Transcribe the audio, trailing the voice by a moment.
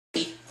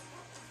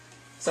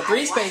So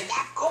 3 space.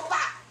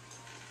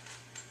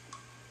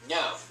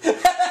 No.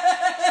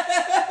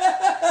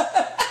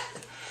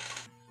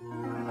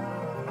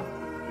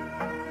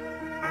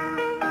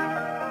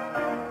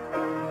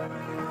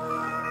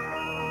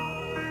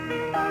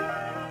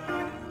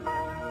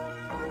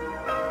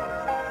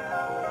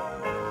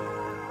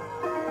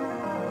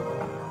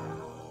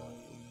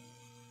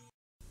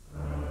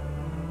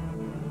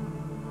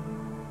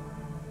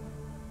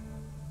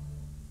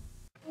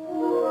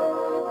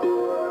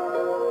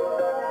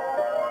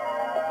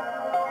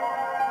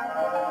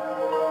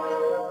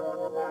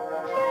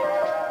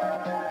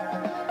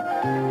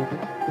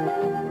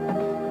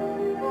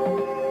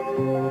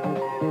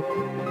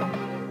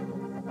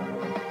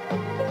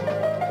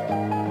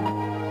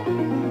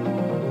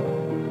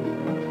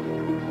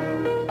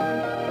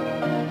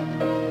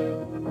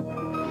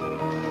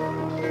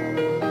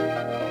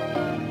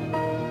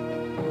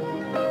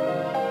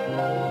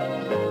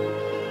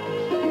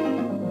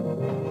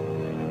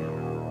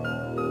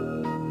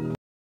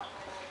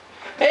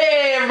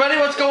 Hey everybody,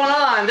 what's going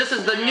on? This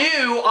is the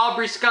new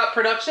Aubrey Scott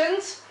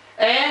Productions,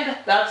 and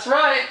that's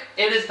right,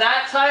 it is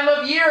that time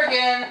of year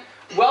again.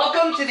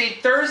 Welcome to the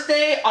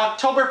Thursday,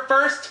 October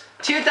 1st,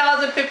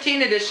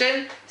 2015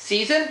 edition,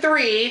 Season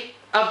 3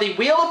 of the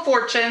Wheel of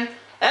Fortune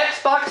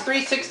Xbox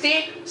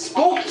 360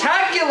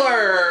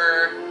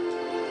 Spooktacular!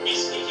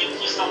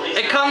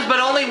 It comes but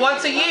only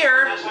once a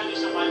year.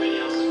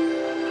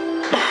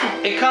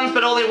 It comes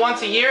but only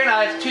once a year, and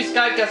I have 2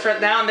 Skype guests right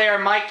now, and they are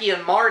Mikey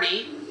and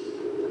Marty.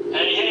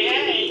 Hey, hey,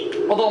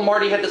 hey! Although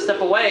Marty had to step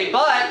away,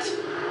 but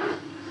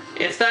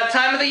it's that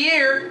time of the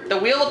year. The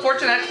Wheel of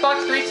Fortune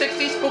Xbox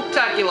 360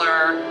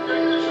 Spooktacular.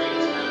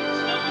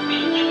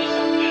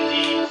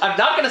 I'm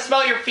not going to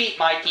smell your feet,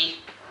 Mikey.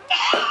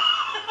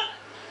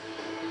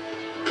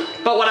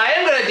 But what I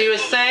am going to do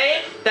is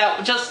say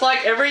that just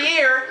like every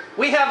year,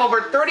 we have over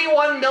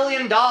 $31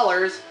 million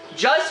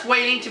just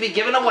waiting to be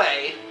given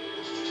away.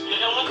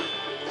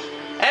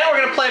 And we're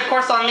going to play, of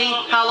course, on the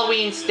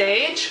Halloween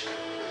stage.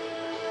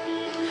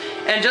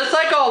 And just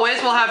like always,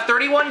 we'll have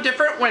 31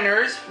 different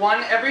winners,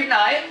 one every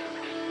night.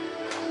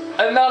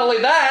 And not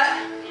only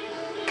that,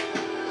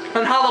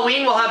 on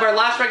Halloween we'll have our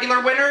last regular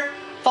winner,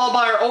 followed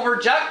by our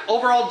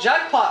overall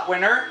jackpot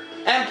winner.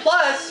 And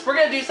plus, we're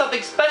going to do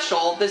something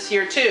special this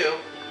year too.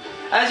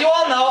 As you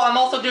all know, I'm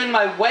also doing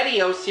my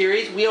Wedio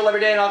series, Wheel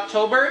Every Day in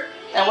October.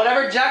 And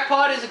whatever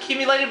jackpot is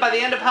accumulated by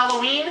the end of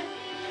Halloween,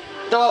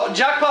 the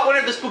jackpot winner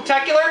of the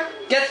Spooktacular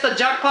gets the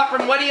jackpot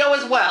from Wedio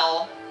as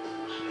well.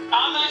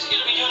 I'm actually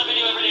going to be doing a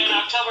video every day in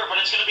October, but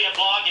it's going to be a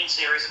vlogging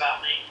series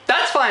about me.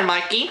 That's fine,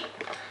 Mikey.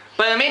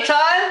 But in the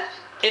meantime,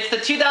 it's the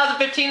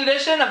 2015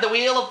 edition of the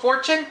Wheel of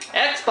Fortune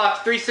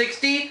Xbox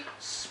 360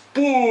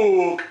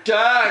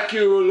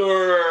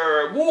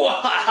 Spooktacular.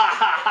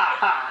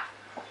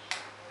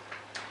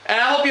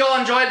 And I hope you all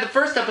enjoyed the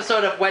first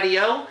episode of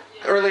Wedio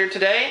earlier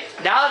today.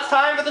 Now it's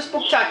time for the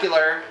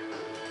Spooktacular.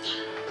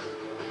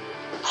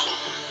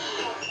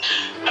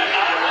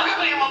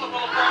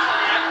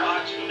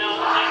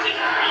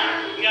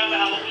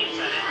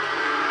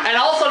 And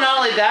also not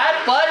only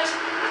that, but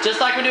just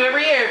like we do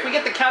every year, if we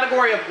get the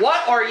category of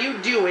what are you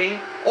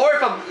doing, or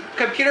if a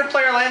computer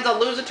player lands on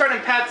lose a turn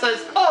and Pat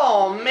says,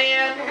 oh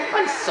man,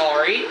 I'm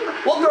sorry,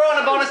 we'll throw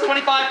in a bonus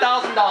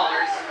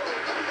 $25,000.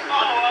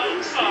 Oh,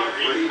 I'm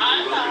sorry.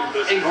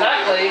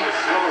 Exactly.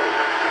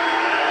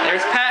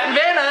 There's Pat and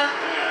Vanna.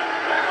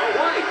 Oh,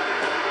 wait.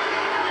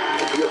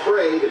 Don't be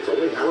afraid, it's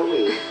only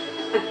Halloween.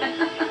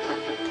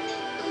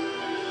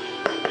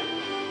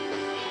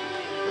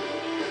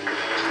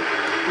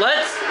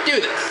 Let's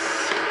do this.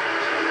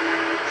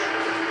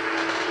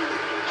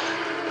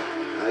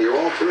 You're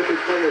all terrific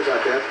players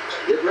out there.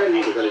 Get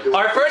ready, we're going to do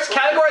Our first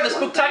category of the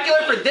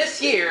Spooktacular for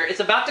this year is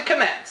about to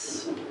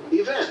commence.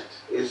 Event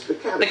is the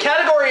category. The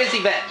category is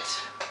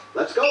event.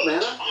 Let's go,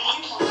 Vanna.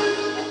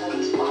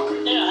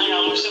 Yeah, hang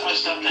on, let me set my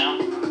stuff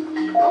down.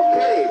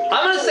 Okay.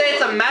 I'm going to say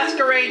it's a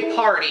masquerade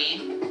party.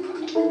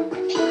 Let's go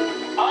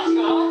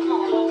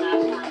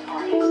masquerade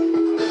parties.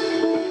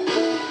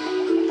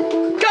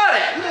 Got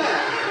it!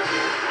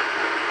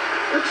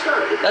 Good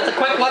start. That's a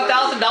quick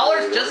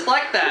 $1,000 just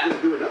like that. We're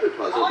going to do another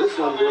puzzle, this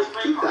one worth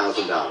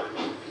 $2,000.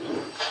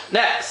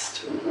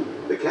 Next.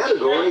 The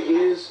category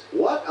is,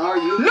 what are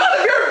you... None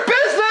of your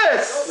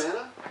business! Go,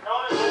 Vanna.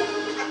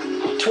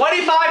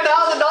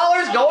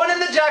 $25,000 going in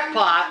the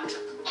jackpot.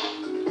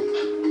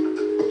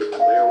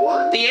 Player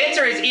one. The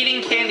answer is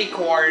eating candy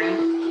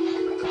corn.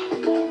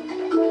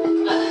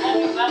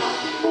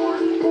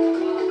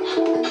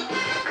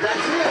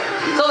 That's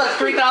it. So that's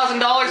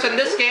 $3,000 in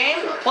this game,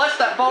 plus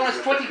that bonus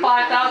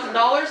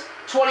 $25,000.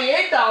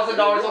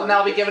 $28,000 will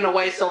now be given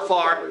away so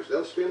far.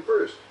 They'll spin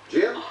first.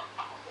 Jim?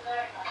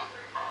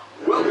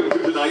 Welcome to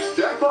tonight's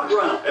jackpot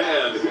round,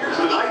 and here's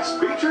tonight's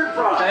featured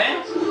prize.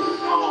 Okay.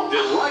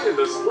 Delight in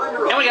the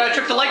splendor of And we got a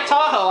trip to Lake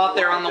Tahoe out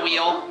there on the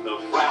wheel. the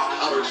fresh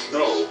outer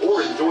snow,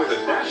 or enjoy the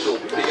natural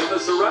beauty of the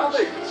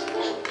surroundings.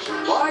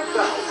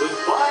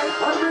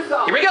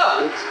 $5,500. Here we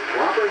go. It's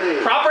proper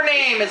name. Proper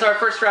name is our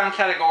first round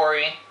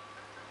category.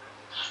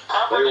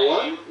 Player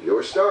one,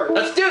 your start.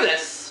 Let's do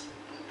this.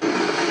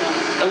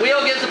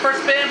 wheel gets the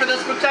first spin for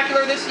this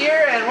Spooktacular this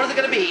year, and what is it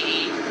going to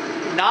be?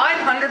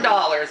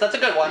 $900. That's a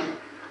good one.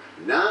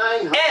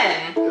 900.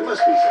 N. There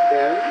must be some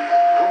N.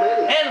 How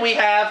many? And we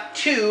have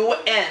 2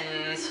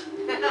 N's.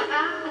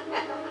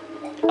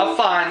 A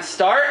fine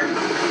start.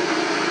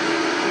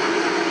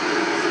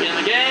 Spin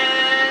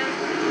again.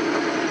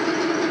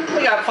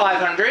 We got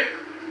 500.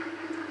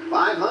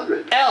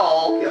 500.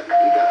 L. Yep, we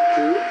got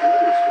 2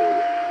 letters for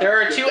you. There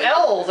are 2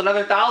 L's,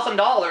 another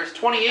 $1,000,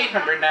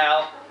 2,800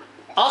 now.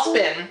 I'll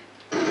spin.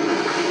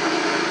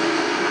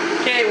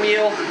 Okay,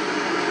 wheel.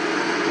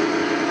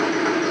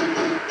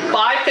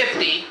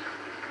 550.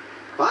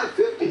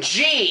 550.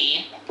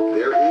 G.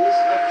 There is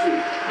a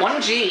G.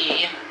 1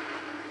 G.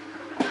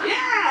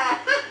 Yeah.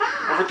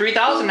 Over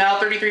 3,000 now,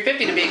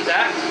 3,350 to be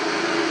exact.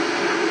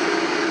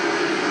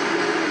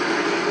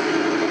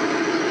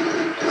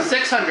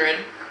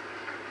 600.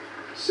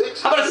 600.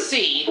 How about a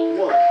C? 1 of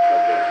them.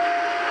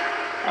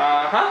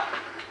 Uh-huh.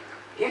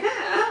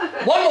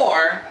 Yeah. One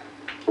more.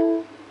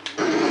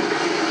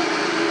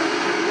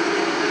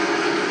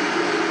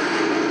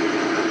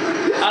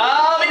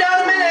 We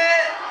done a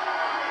minute.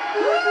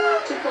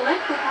 To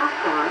collect the half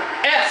bar.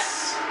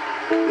 S.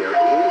 There is an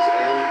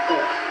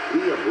S. We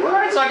have run.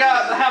 Alright, so I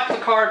got half the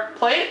card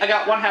plate. I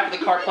got one half of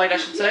the card plate, I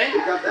should say. We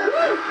got that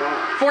right.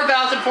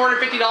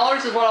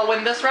 $4,450 is what I'll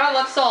win this round.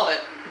 Let's solve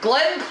it.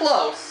 Glenn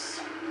Close.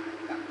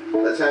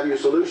 Let's have your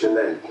solution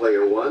then,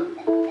 player 1.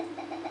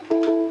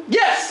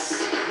 Yes!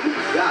 You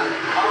got it.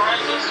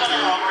 Alright, let's start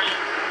our robbery.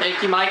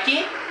 Thank you,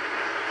 Mikey.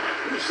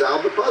 You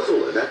solved the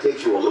puzzle, and that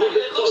takes you a little bit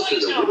It looks like closer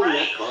it's to gonna winning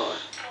rain. that card.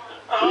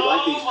 We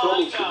like these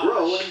totals to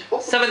grow, and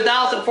hopefully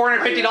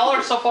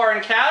 $7,450 so far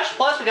in cash.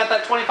 Plus, we got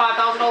that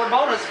 $25,000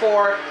 bonus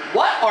for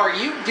What Are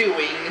You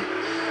Doing?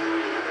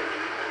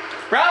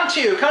 Round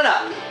 2 coming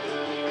up.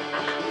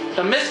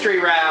 The mystery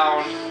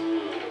round.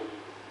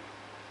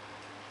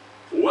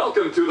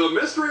 Welcome to the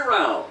mystery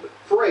round.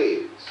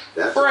 Phrase.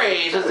 That's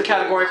Phrase is the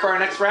category for our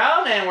next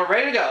round, and we're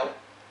ready to go.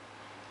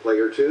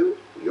 Player 2,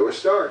 your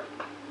start.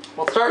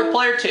 We'll start with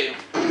player 2.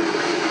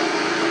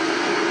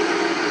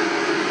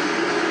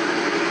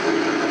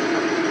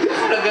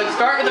 A good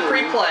start with a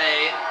free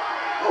play.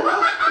 Oh,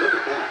 wow. Look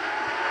at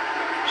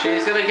that.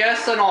 She's gonna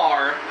guess an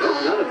R. No,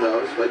 none of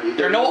those, but you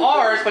There are get no another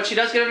R's, chance. but she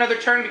does get another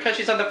turn because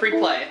she's on the free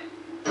play.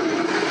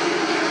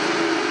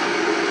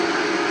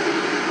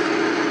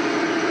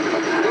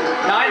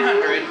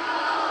 900.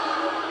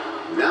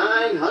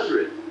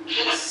 900.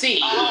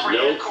 C.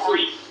 Alright,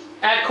 Corey.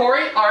 Add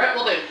Corey? Alright,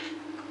 we'll do.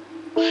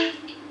 We're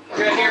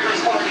gonna hear from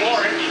Corey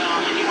Lauren. You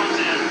know, if he wants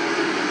in.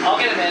 I'll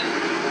get him in.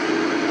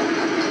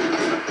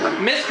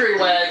 Mystery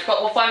wedge,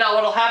 but we'll find out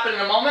what'll happen in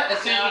a moment as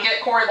soon as we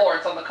get Corey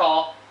Lawrence on the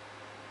call.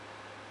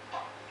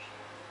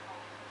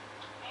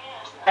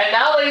 And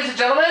now, ladies and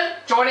gentlemen,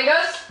 joining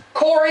us,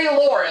 Corey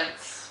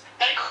Lawrence.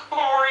 Hey,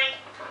 Corey.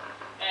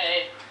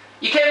 Hey.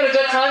 You came at a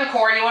good time,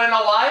 Corey. You want to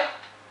know why?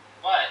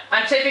 What?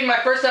 I'm taping my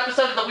first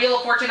episode of the Wheel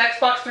of Fortune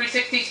Xbox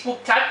 360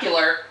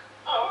 Spooktacular.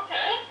 Oh,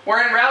 okay.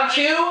 We're in round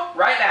 2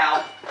 right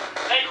now.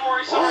 Hey,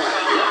 Corey, All sorry right.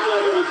 about What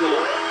letter would you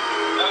like?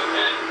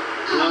 that.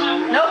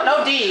 Okay.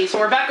 No D, so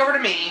we're back over to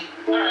me.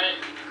 Alright.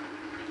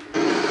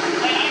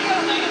 Hey, I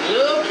got negative.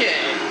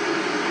 Okay.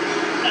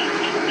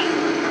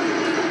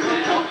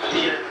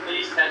 They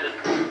used to have the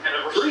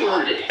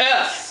 300.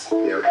 S.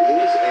 There is an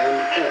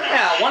S.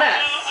 Yeah, one S.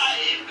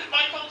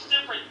 My phone's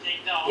different,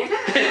 Ding Dong.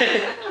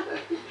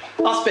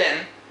 I'll spin.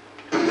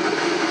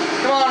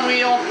 Come on,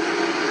 wheel.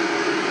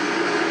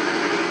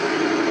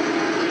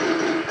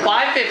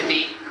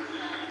 550.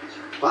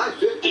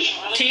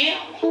 550. T.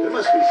 There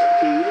must be some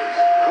T's.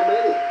 How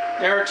many?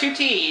 There are 2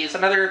 T's.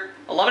 Another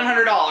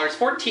 $1,100.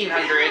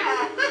 1,400.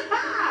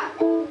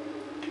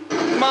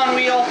 Come on,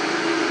 wheel.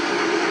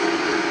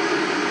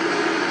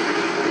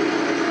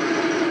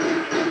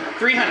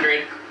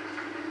 300.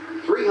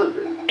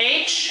 300.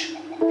 H.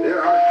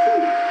 There are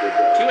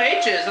 2 to 2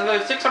 H's.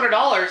 Another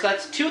 $600.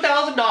 That's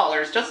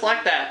 $2,000. Just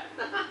like that.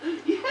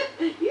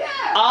 Yeah.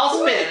 I'll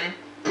spin.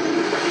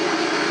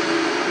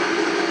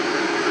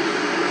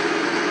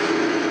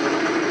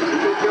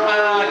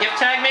 Gift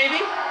tag maybe?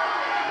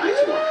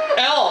 Nice one.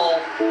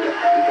 L. Yep, we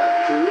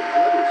got 2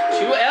 letters.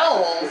 for 2 you.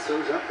 L's. Get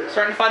those up there.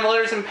 Starting to find the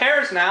letters in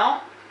pairs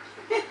now.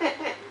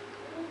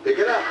 Pick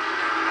it up.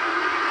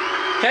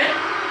 Okay.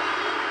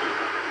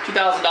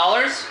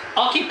 $2,000.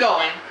 I'll keep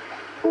going.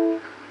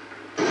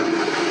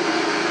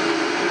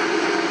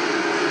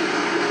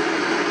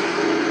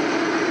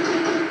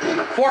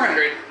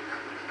 $400.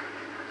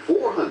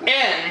 400.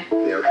 N.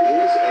 There is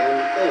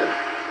an N.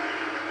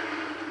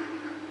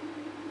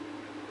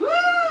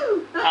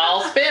 Woo!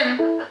 I'll spin.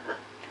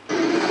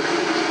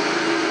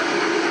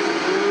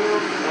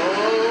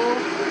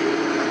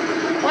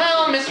 Oh.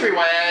 Well, mystery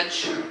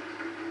wedge.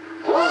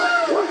 All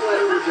right, what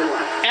letter would you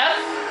like? F.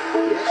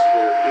 Yes,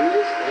 there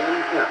is an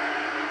F.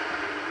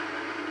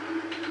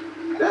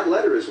 That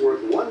letter is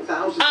worth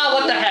 1,000. Ah,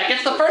 what the heck?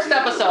 It's the first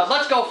episode.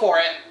 Let's go for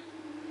it.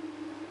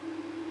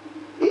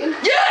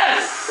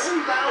 Yes!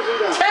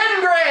 $10,000.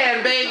 10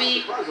 grand,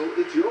 baby. Puzzle,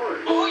 it's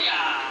yours. Oh,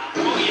 yeah.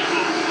 Oh, yeah.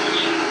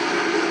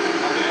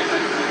 Oh, yeah.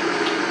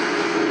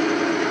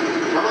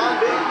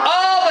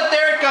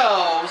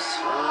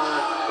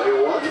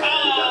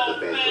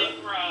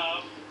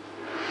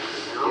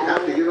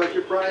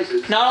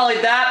 prizes. Not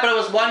only that, but it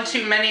was one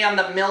too many on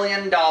the $1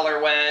 million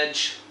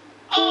wedge.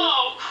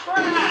 Oh, crap!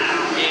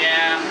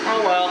 Yeah,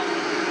 oh well.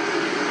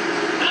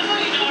 That $1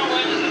 million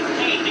wedge is a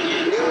pain to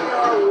get. Here we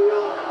are,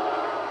 Will.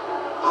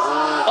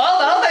 Well,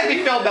 that'll make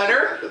me feel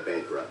better. The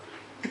bankrupt.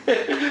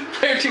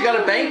 Player 2 got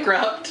a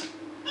bankrupt.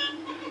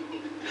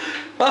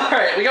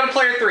 Alright, we got a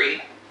player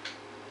 3.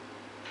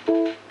 No,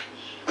 well, I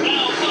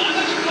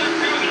thought you put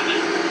 3 were gonna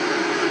miss.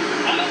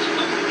 I thought you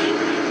put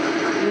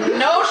 3.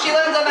 No, she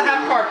lands on the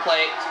half card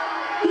plate.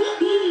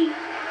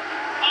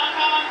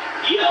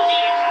 You don't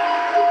get it.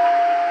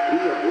 We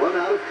have run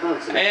out of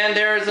consonants. And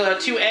there's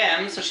 2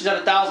 M's, so she's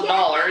at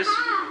 $1,000.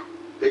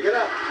 Pick it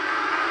up.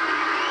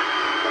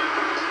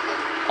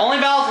 Only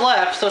vowels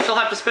left, so she'll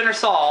have to spin or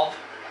solve.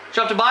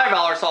 She'll have to buy a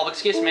vowel or solve,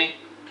 excuse me.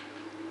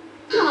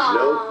 There's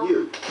no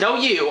you. No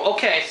you.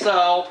 Okay,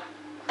 so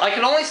I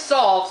can only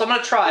solve, so I'm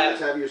going to try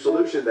Let's it. have your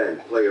solution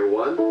then, player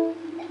 1.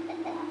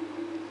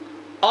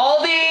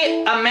 All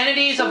the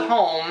amenities of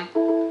home.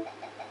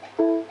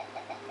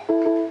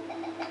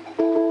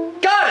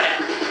 Got it!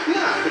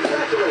 Yeah,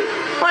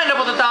 congratulations. I ended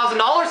up with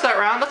 $1,000 that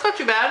round. That's not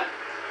too bad.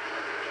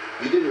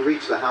 You didn't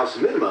reach the house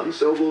minimum,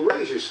 so we'll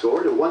raise your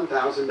score to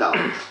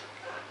 $1,000.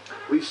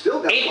 We've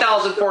still got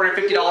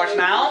 $8,450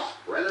 now.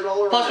 Spread it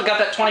all around. Plus we got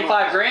that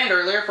 25 grand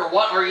earlier for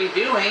What Are You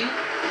Doing?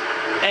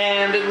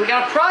 And we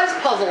got a prize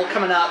puzzle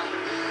coming up.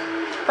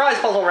 Prize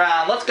puzzle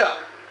round. Let's go.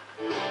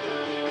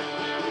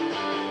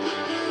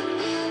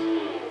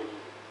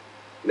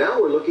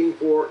 Now we're looking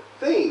for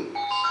things.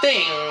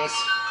 Things.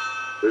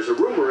 There's a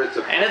rumor it's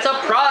a And it's a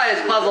prize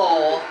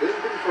puzzle. Been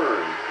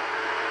confirmed.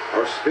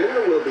 Our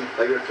spinner will be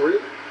player 3.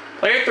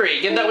 Player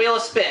 3, give that wheel a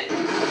spin.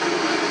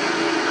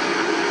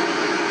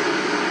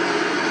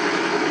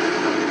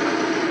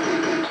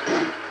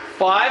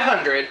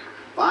 $500.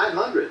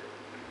 500.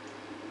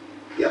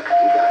 Yep, we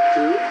got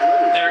 2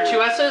 letters. There are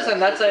 2 S's,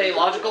 and that's a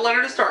logical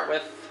letter to start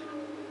with.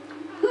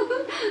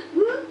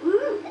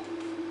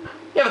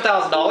 You have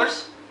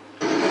 $1,000.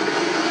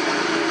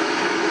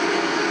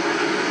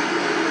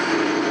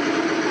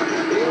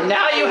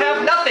 Now you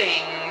have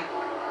nothing.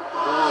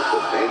 Oh, the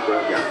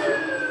bankrupt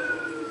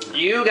got you.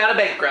 You got a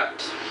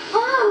bankrupt.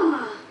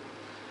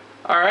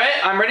 Alright,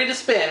 I'm ready to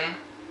spin.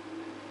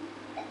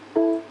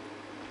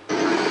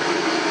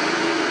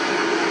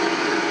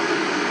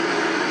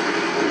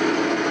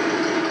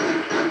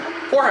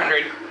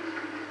 $400.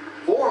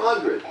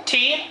 400.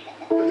 T.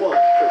 One for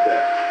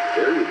that.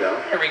 There you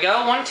go. There we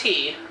go, 1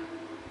 T.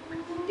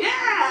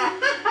 Yeah!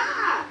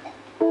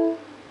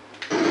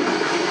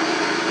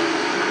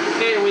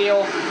 Okay,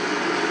 wheel.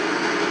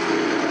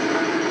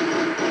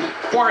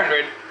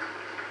 400.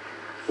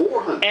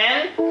 400.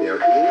 N. There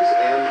is an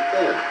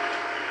N.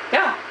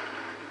 Yeah.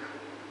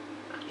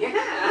 Yeah!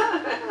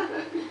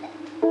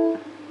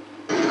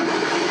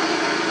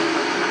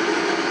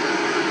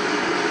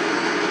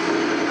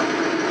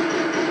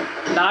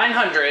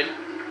 900.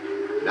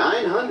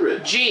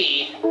 900.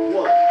 G. One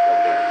of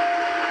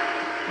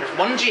that. There's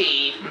 1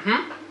 G.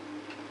 Mm-hmm.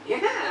 Yeah!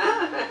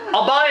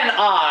 I'll buy an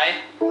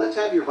I. Let's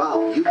have your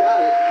vowel. You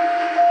got it.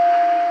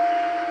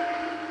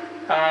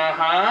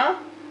 Uh-huh.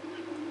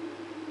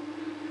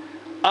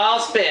 I'll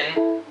spin.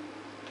 Keep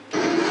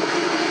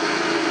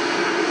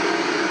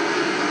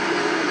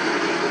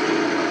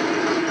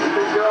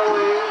it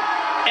going.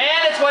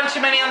 And it's 1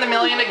 too many on the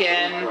million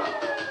again.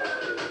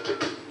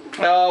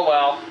 Oh,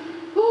 well.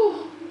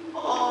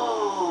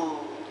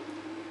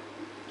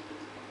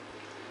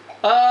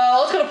 Oh!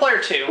 Let's go to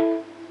player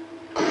 2.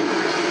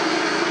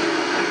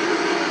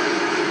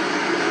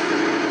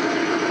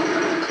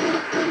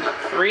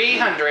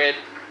 $300.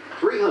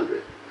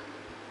 300.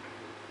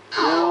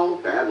 No,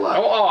 bad luck.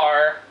 No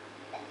R.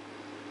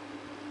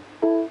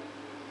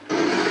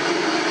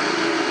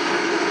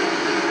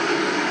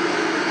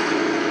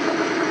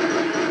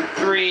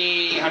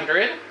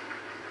 $300.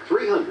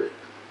 300.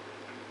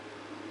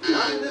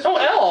 Not in this Oh,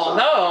 L. side.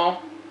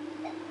 No.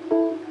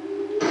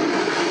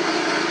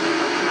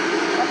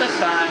 Not this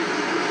time.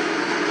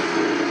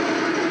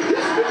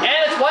 And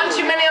it's 1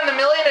 too many on the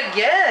million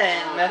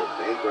again. The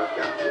bankrupt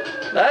got you.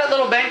 That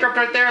little bankrupt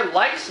right there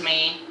likes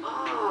me.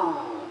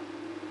 Oh!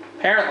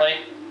 Apparently.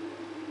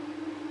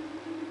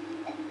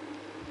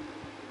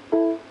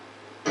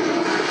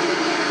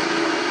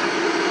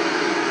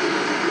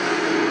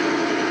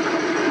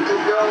 Keep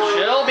it going.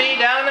 She'll be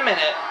down in a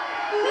minute.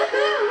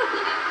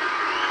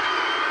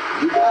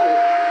 You got it.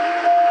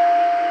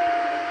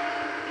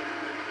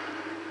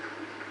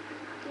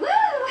 Woo!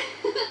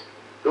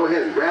 Go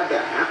ahead and grab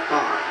that half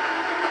bar.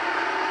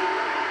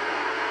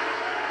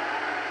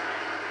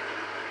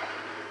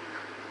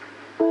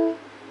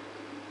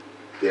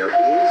 There is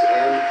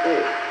an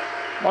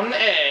A. 1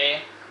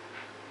 A.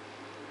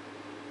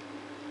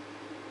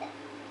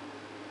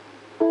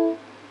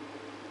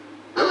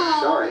 Nope,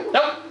 sorry.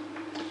 Nope.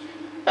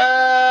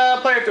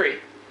 Player 3.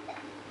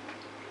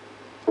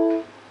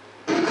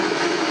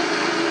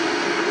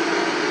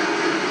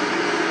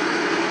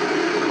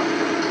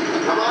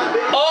 Come on,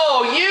 baby.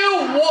 Oh, you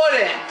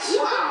wouldn't!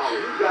 Wow,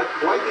 you got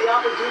quite the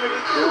opportunity.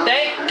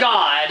 Thank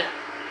God.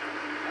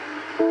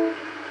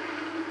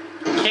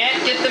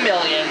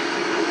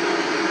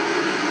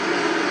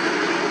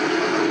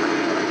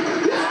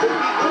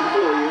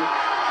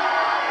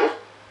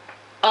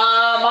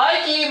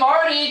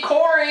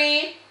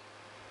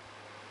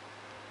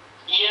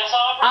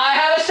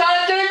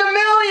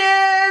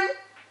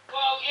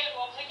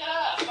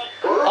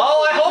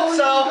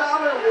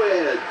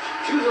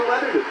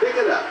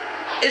 Pick it up.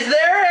 Is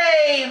there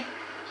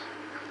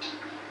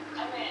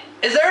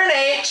an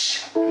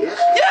H? Yes.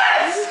 Yes!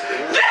 Yes.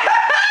 Yes!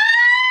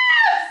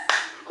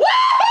 Woo!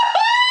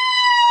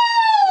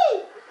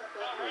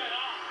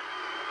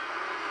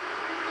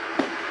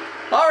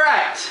 All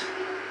right.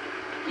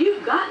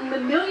 You've gotten the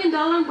 $1 million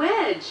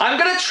wedge. I'm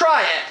gonna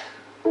try it.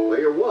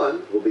 Player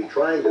 1 will be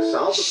trying to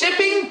solve the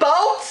Shipping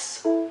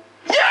boats?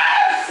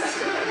 Yes!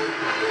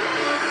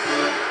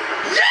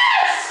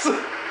 Yes!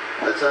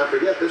 Let's not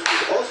forget this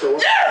was also a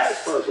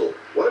Yes! puzzle.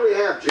 What do we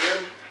have,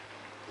 Jim?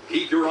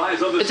 Keep your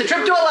eyes on the It's a trip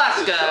to secret.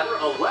 Alaska. Discover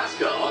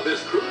Alaska on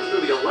this cruise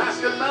through the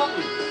Alaskan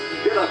mountains.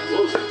 Get up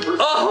close and personal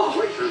Oh.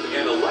 glaciers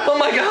and Alaska Oh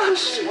my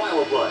gosh.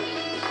 wildlife.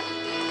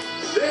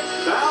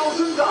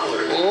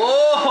 $6,000.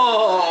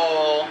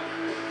 Whoa!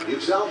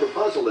 You've solved the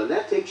puzzle, and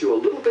that takes you a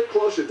little bit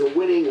closer to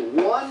winning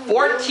 $1 million.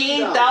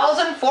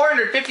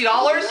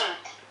 $14,450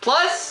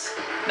 plus.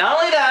 Not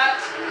only that,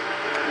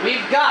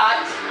 we've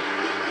got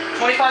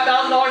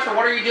 $25,000 for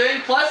What Are You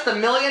Doing plus the $1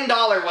 million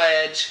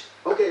wedge.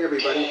 Okay,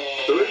 everybody.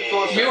 Third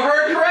toss. You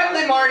heard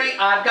correctly, Marty.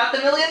 I've got the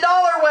 $1 million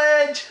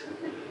wedge.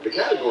 The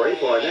category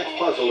for our next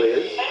puzzle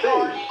is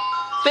Thing.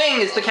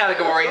 Thing is the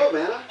category. Go,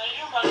 Vanna.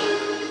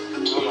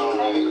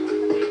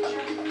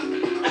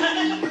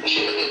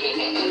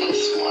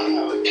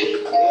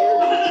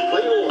 And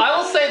player 1. I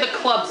will say the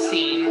club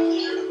scene.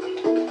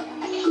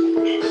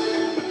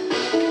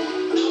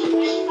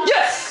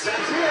 Yes!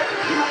 That's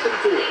it.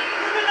 Nothing to it.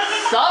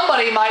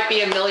 Somebody might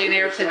be a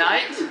millionaire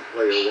tonight.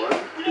 Player 1,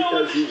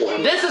 because you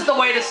won. This is the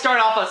way to start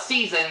off a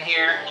season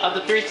here of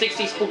the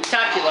 360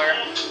 Spooktacular.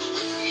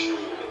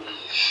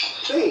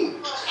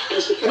 Things.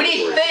 Is the We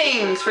need category.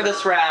 things for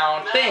this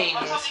round. Things.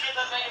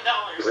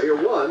 Player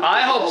 1.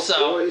 I hope all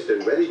so. Poised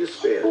and ready to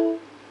spin.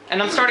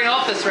 And I'm starting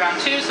off this round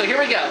too, so here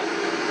we go.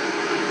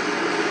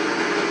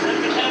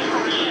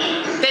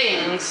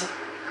 Things.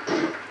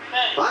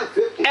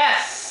 550.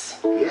 S.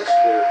 Yes,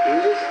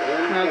 there is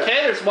an Okay,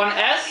 S. there's one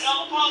S.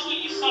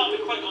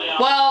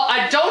 Well,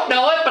 I don't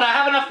know it, but I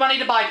have enough money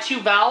to buy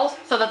 2 vowels,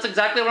 so that's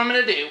exactly what I'm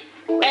gonna do.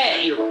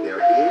 A. There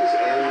is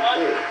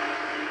an A.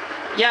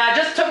 Yeah, I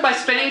just took my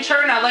spinning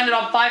turn. I landed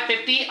on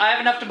 550. I have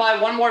enough to buy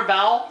 1 more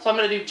vowel, so I'm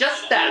gonna do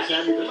just that.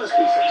 There must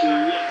be some T.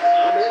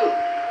 How many?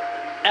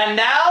 And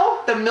now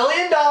the $1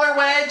 million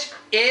wedge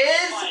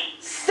is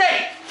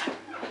safe.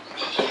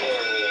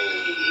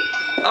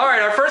 All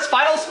right, our first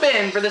final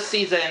spin for this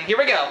season. Here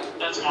we go.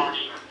 That's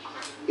Marty.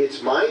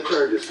 It's my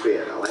turn to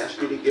spin. I'll ask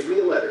you to give me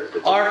a letter.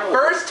 That's Our a vowel.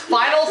 first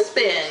final 15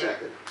 spin.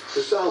 seconds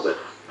to solve it.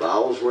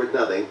 Vowels worth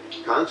nothing.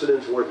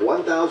 Consonants worth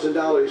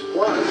 $1,000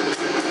 plus.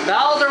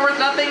 Vowels are worth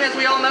nothing, as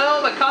we all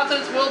know, but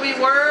consonants will be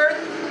worth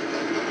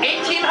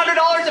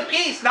 $1,800 a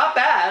piece. Not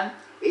bad.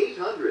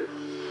 800.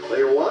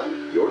 Player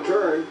 1, your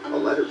turn. A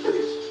letter,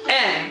 please.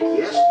 N.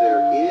 Yes,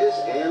 there is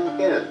an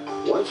N.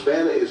 Once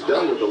Vanna is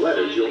done with the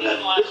letters, you'll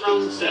have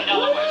 15 seconds.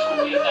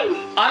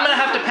 I'm gonna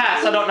have to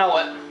pass. I don't know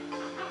it.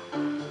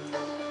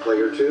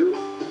 Player 2, I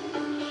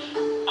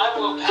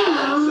will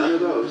pass. none of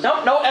those.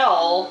 Nope, no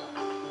L.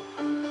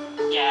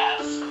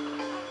 Gas.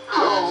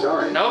 Oh,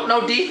 sorry. Nope,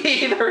 no D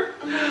either.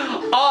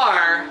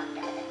 R.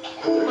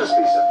 There must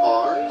be some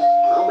R's.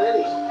 How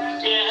many? Yeah,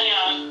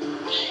 hang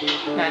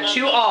on. Now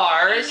 2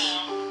 R's.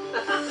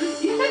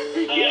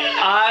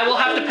 I will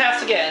have to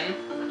pass again.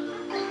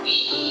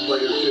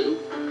 Player 2.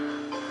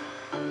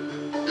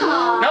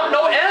 Nope,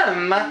 no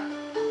M.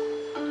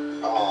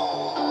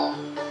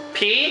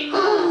 P.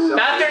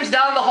 Bathroom's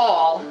down the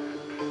hall.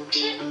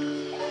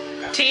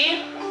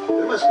 T.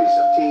 There must be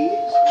some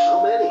T's.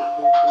 How many?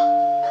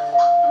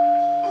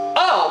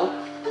 O.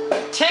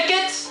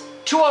 Tickets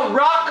to a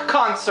rock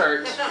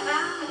concert.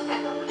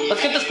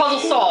 Let's get this puzzle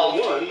solved.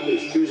 One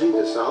is choosing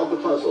to solve the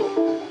puzzle.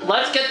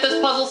 Let's get this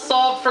puzzle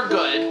solved for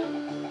good.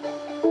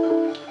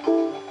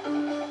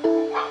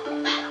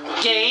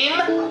 Game,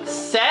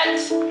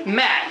 set,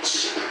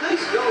 match.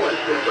 Nice going.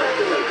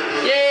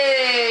 Congratulations.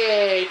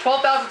 Yay!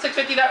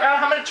 12,650 that round.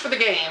 How much for the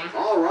game?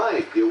 All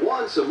right, you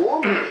won some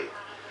more money.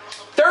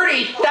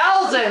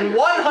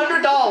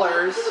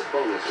 $30,100.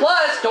 Bonus.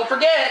 Plus, don't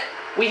forget,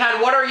 we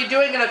had What Are You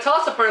Doing in a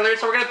toss-up earlier,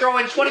 so we're going to throw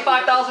in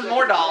 $25,000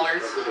 more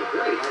dollars. With a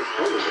very nice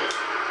total there.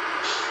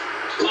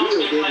 The wheel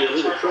gave you a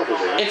little trouble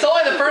there. It's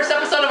only the first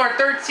episode of our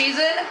 3rd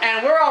season,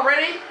 and we're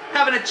already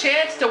having a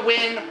chance to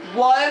win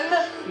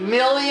 $1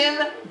 million.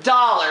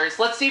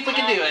 Let's see if we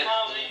can do it.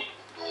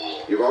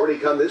 You've already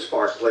come this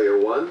far, player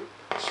 1.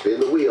 Spin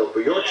the wheel for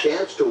your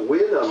chance to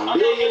win $1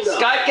 million.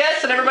 Skype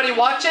guests and everybody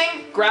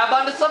watching, grab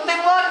onto something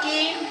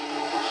lucky.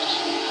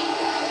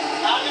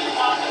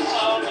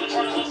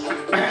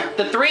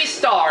 The 3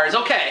 stars,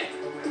 okay.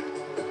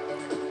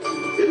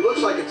 It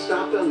looks like it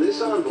stopped on this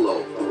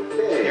envelope.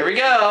 Okay. Here we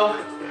go.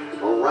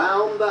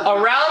 Around the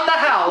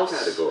house.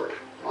 Category.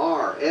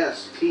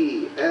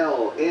 R-S-T-L-N-E.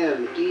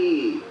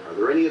 Are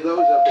there any of those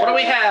up there? What do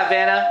we have,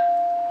 Anna?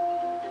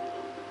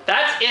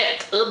 That's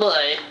it. Oh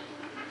boy.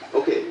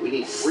 Okay, we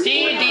need 3 more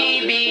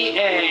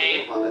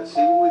CDBA. houses. Let's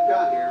see what we've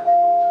got here.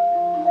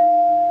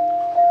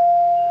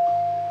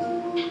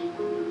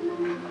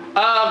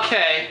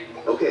 Okay.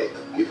 Okay,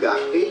 You've got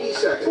 80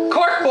 seconds.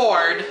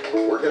 Corkboard.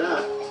 Work it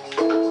out.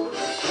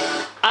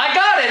 I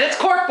got it. It's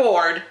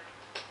corkboard.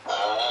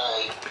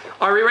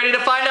 Are we ready to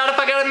find out if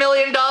I got $1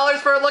 million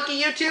for a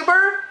lucky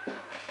YouTuber?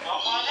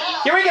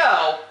 Here we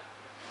go.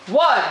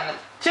 1,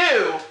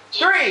 2,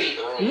 3,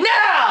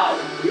 now!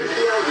 Here's the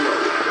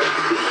envelope.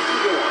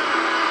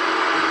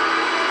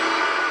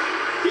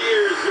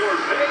 Here's your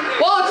payday.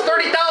 Well, it's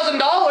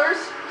 $30,000.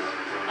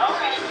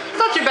 Okay. It's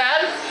not too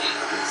bad.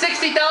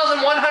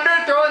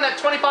 $60,100. Throw in that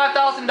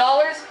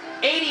 $25,000.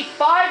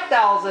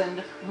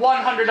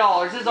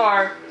 $85,100 is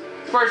our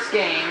first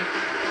game.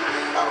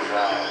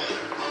 Alright.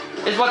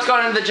 Is what's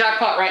going into the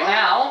jackpot right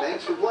now.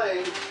 Thanks for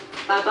playing.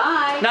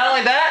 Bye-bye. Not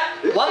only that,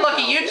 one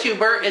lucky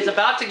YouTuber is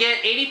about to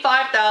get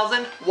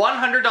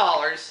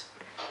 $85,100.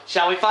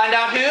 Shall we find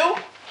out who?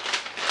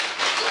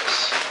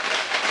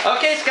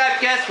 Okay,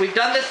 Skype guests, we've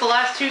done this the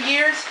last 2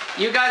 years.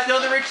 You guys know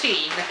the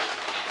routine. Okay.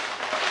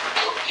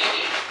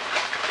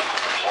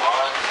 1,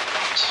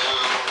 2,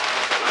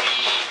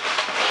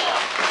 3, now.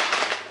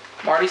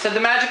 Marty said the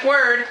magic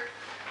word.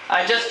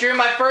 I just drew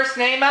my first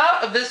name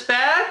out of this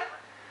bag.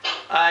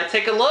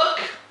 Take a look.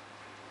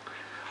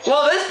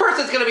 Well, this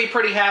person's going to be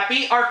pretty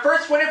happy. Our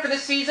first winner for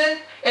this season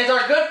is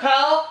our good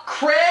pal,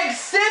 Craig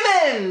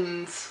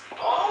Simmons.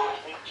 Oh,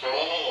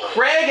 okay.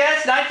 Craig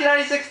S.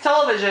 1996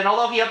 television,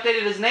 although he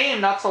updated his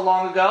name not so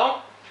long ago.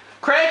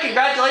 Craig,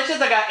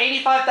 congratulations. I got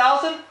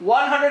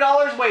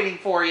 $85,100 waiting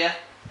for you.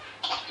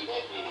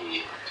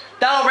 Yay.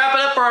 That'll wrap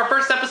it up for our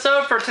first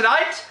episode for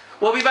tonight.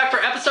 We'll be back for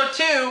episode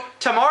 2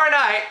 tomorrow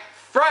night,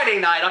 Friday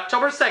night,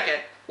 October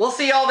 2nd. We'll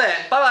see y'all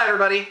then. Bye-bye,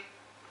 everybody.